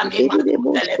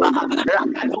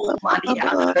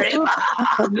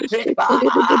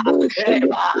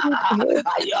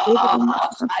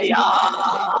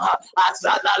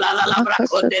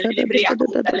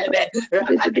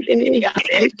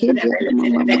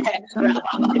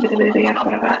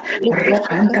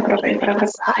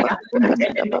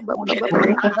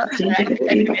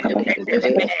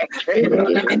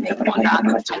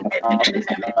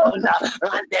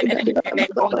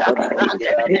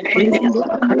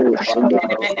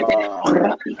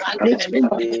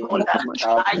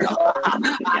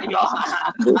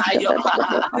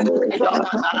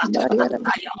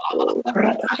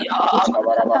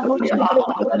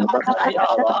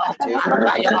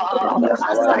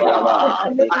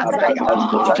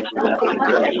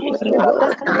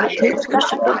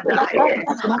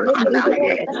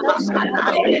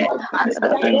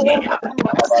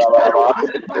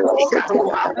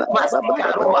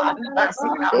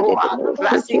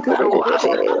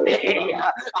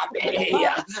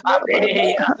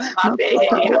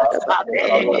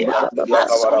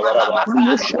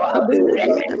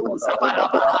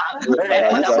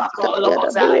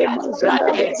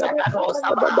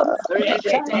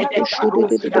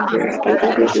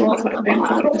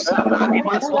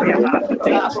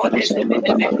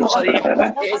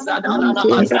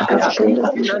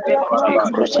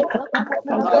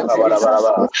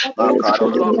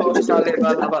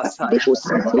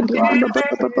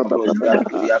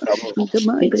 In the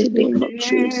mighty name of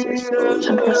Jesus, oh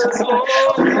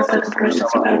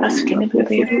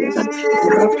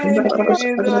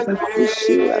we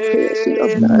see a clearance in your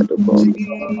blood, oh God.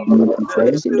 See a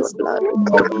clearance in your blood, oh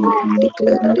God. We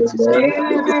declare that it is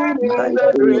a high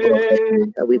priest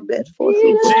that we bet forth,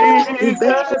 oh God. We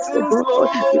bet forth, oh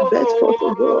God. We bet forth,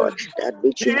 oh God, that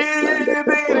which you have planned and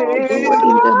purpose, oh God,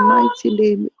 in the mighty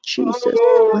name of Jesus.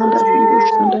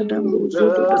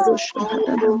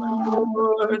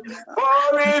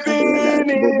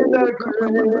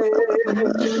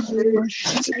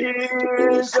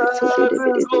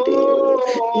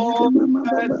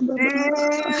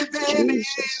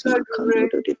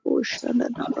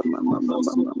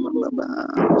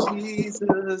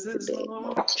 Jesus,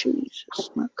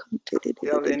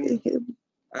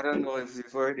 I don't know if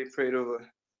we've already prayed over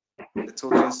the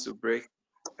tokens to break.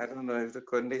 I don't know if the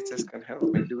coordinators can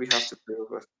help me. Do we have to pray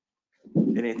over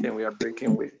anything we are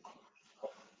breaking with?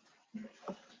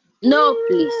 No,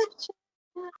 please.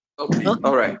 Okay,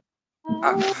 all right.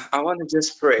 I want to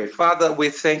just pray. Father, we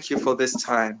thank you for this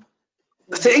time.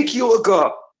 Thank you, O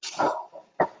God.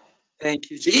 Thank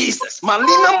you, Jesus.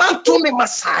 Malina Mantune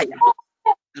Messiah.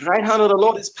 The right hand of the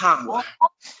Lord is power.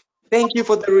 Thank you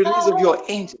for the release of your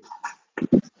angel.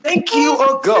 Thank you,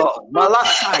 O God,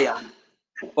 Malasaya,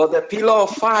 for the pillar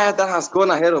of fire that has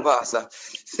gone ahead of us.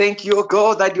 Thank you, O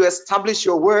God, that you establish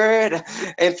your word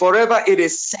and forever it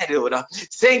is settled.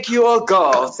 Thank you, O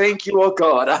God. Thank you, O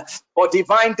God, for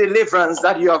divine deliverance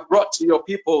that you have brought to your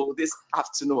people this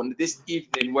afternoon, this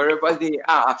evening, wherever they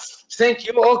are. Thank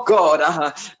you, O God,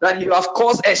 that you have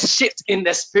caused a shift in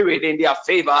the spirit in their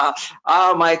favor.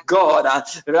 Oh my God.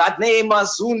 Radnema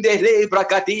zundele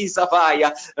brakadiza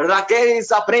vaya.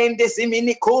 Rageza prende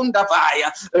siminikonda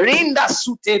vaya. Rinda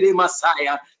sute de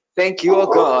Messiah. Thank you, O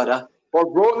God,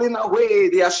 for rolling away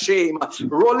their shame,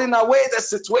 rolling away the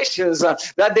situations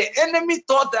that the enemy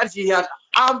thought that he had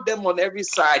armed them on every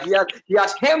side. He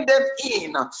had hemmed them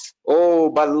in. Oh,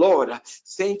 but Lord,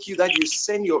 thank you that you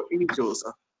send your angels,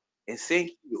 and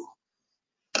thank you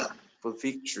for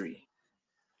victory.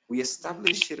 We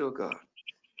establish it, oh God,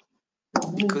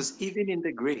 Because even in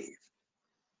the grave,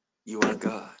 you are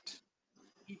God.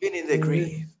 Even in the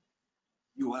grave,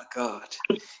 you are God.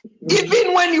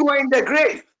 Even when you were in the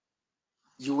grave,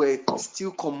 you were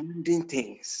still commanding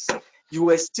things. You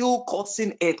were still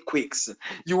causing earthquakes.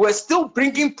 You were still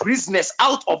bringing prisoners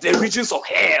out of the regions of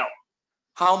hell.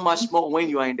 How much more when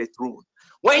you are in the throne?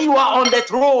 When you are on the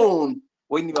throne,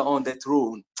 when you are on the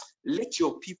throne, let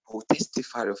your people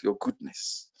testify of your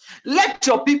goodness. Let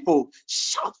your people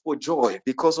shout for joy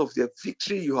because of the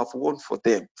victory you have won for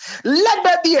them. Let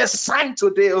that be a sign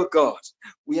today, oh God.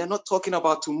 We are not talking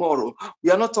about tomorrow. We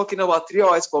are not talking about 3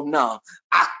 hours from now.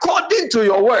 According to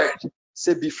your word,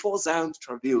 say before Zion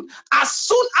travailed, as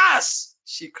soon as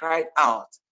she cried out,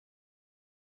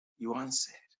 you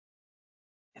answered,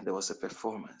 and there was a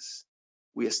performance.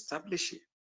 We establish it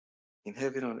in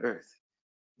heaven on earth,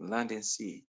 land and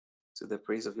sea, to the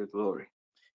praise of your glory.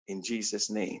 In Jesus'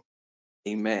 name,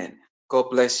 amen. God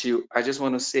bless you. I just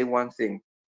want to say one thing.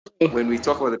 When we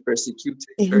talk about the persecuted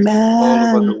church all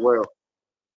over the Amen. world,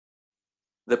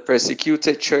 the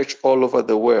persecuted church all over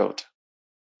the world,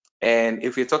 and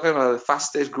if we're talking about the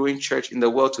fastest growing church in the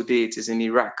world today, it is in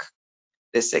Iraq.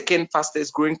 The second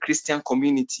fastest growing Christian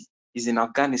community is in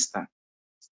Afghanistan.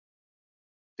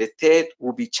 The third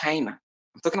will be China.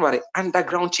 I'm talking about the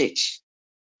underground church,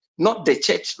 not the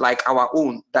church like our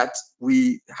own that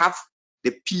we have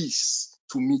the peace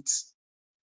to meet.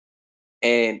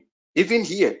 And even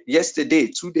here, yesterday,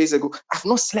 2 days ago, I've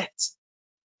not slept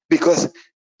because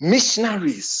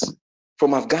missionaries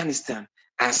from Afghanistan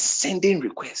are sending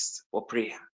requests for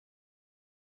prayer.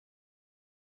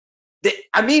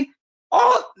 I mean,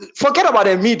 forget about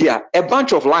the media, a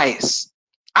bunch of lies.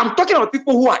 I'm talking about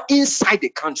people who are inside the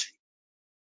country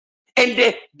and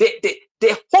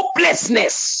the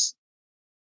hopelessness.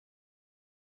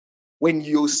 When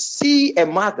you see a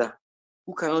mother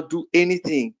who cannot do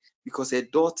anything because her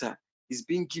daughter is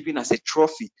being given as a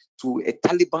trophy to a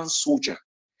Taliban soldier,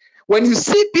 when you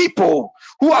see people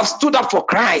who have stood up for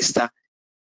Christ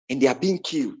and they are being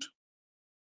killed,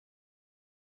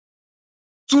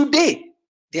 today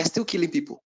they are still killing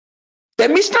people. The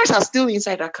missionaries are still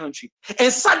inside that country.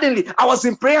 And suddenly, I was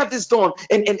in prayer this dawn,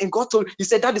 and God told me, He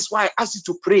said, that is why I asked you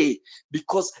to pray.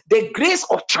 Because the grace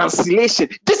of translation,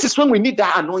 this is when we need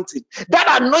that anointing.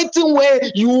 That anointing where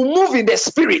you move in the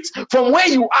spirit from where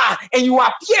you are, and you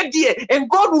appear there, and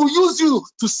God will use you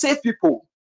to save people.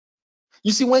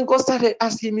 You see, when God started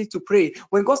asking me to pray,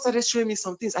 when God started showing me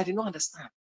some things I did not understand.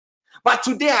 But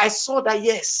today I saw that,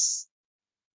 yes.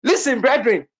 Listen,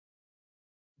 brethren,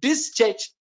 this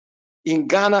church in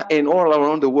Ghana and all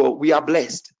around the world, we are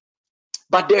blessed.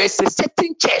 But there is a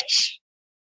certain church.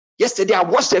 Yesterday, I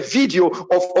watched a video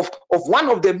of one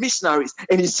of the missionaries,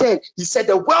 and he said,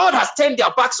 the world has turned their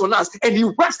backs on us, and he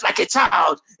wept like a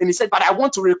child. And he said, but I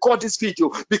want to record this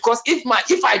video because if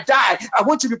I die, I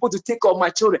want you people to take care of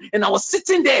my children. And I was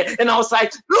sitting there, and I was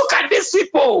like, look at these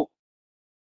people,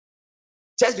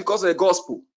 just because of the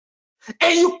gospel.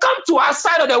 And you come to our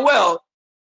side of the world,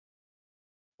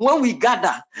 when we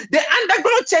gather, the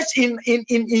underground church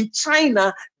in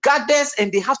China gathers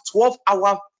and they have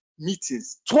 12-hour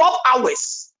meetings, 12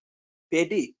 hours per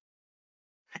day.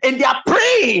 And they are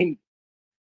praying.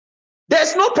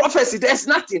 There's no prophecy, there's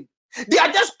nothing. They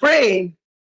are just praying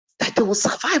that they will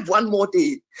survive one more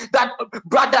day. That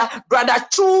brother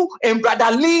Chu and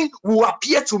brother Lin will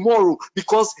appear tomorrow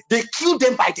because they killed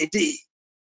them by the day.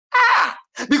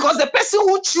 Because the person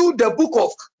who chewed the book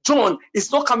of John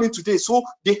is not coming today. So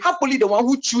they have only the one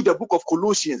who chewed the book of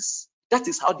Colossians. That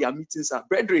is how their meetings are.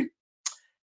 Brethren,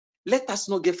 let us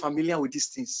not get familiar with these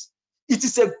things. It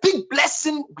is a big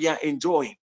blessing we are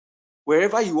enjoying.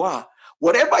 Wherever you are,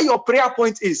 whatever your prayer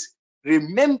point is,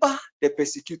 remember the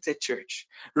persecuted church.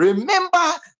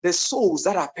 Remember the souls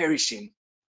that are perishing.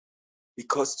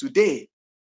 Because today,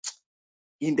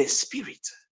 in the spirit,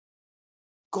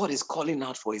 God is calling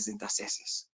out for his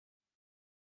intercessors.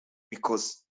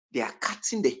 Because they are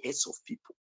cutting the heads of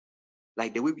people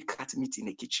like the way we cut meat in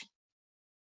the kitchen.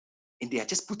 And they are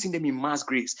just putting them in mass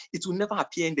graves. It will never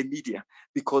appear in the media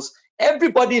because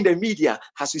everybody in the media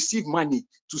has received money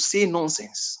to say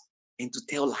nonsense and to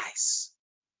tell lies.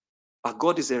 But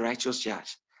God is a righteous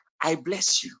judge. I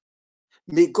bless you.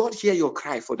 May God hear your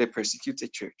cry for the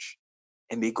persecuted church.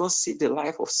 And may God save the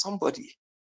life of somebody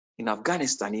in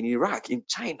Afghanistan, in Iraq, in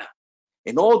China,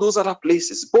 and all those other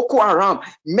places. Boko Haram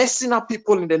messing up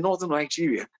people in the northern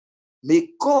Nigeria. May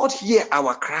God hear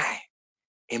our cry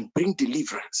and bring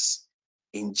deliverance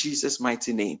in Jesus'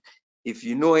 mighty name. If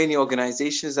you know any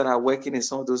organizations that are working in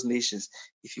some of those nations,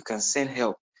 if you can send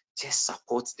help, just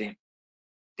support them.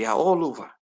 They are all over.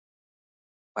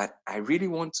 But I really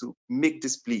want to make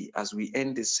this plea as we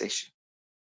end this session.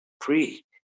 Pray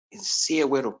and say a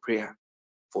word of prayer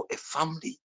for a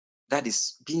family that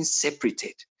is being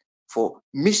separated, for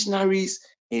missionaries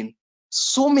and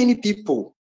so many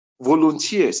people,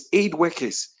 volunteers, aid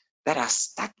workers that are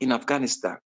stuck in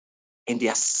Afghanistan, and they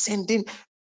are sending.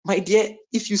 My dear,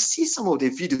 if you see some of the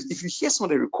videos, if you hear some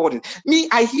of the recordings,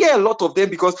 I hear a lot of them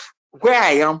because where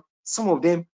I am, some of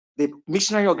them, the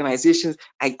missionary organizations,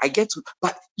 I get to,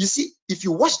 but you see, if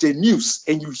you watch the news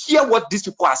and you hear what these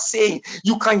people are saying,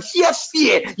 you can hear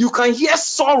fear, you can hear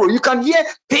sorrow, you can hear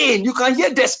pain, you can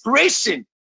hear desperation.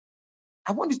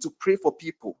 I want you to pray for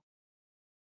people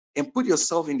and put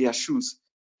yourself in their shoes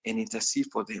and intercede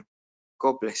for them.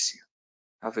 God bless you.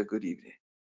 Have a good evening.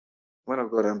 When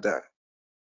of God, I'm done.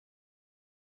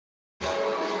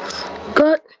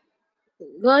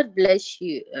 God bless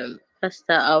you,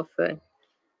 Pastor Alfred.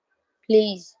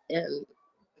 Please,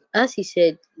 as he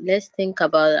said, let's think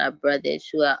about our brothers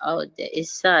who are out there.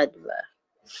 It's sad, but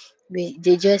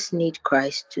they just need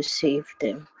Christ to save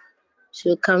them.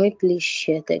 So can we please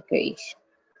share the grace?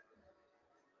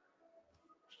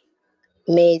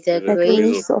 May the The grace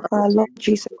grace of our Lord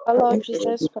Jesus Our Lord Christ,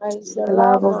 Jesus Christ, the the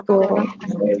love love of of God, God,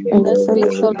 and and the the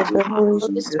sweet fellowship fellowship of the of Holy the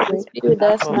Holy Spirit Spirit be with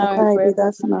us now and abide with forever.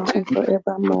 us now and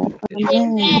forevermore.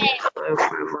 Amen.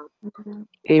 Amen.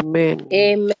 Amen.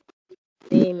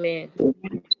 Amen.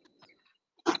 Amen.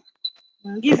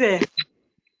 Give her.